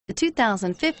The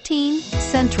 2015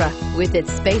 Sentra. With its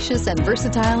spacious and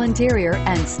versatile interior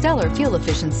and stellar fuel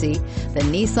efficiency, the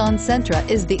Nissan Sentra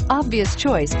is the obvious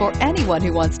choice for anyone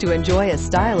who wants to enjoy a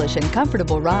stylish and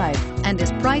comfortable ride and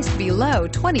is priced below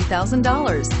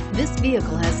 $20,000. This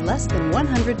vehicle has less than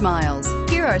 100 miles.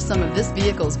 Here are some of this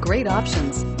vehicle's great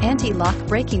options: anti-lock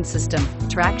braking system,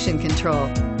 traction control,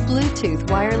 Bluetooth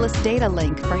wireless data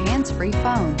link for hands-free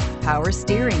phone, power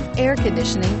steering, air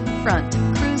conditioning, front,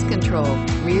 cruise control,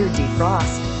 rear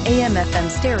defrost, AM/FM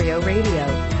stereo radio,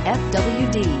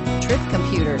 FWD, trip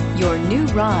computer. Your new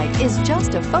ride is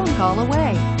just a phone call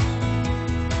away.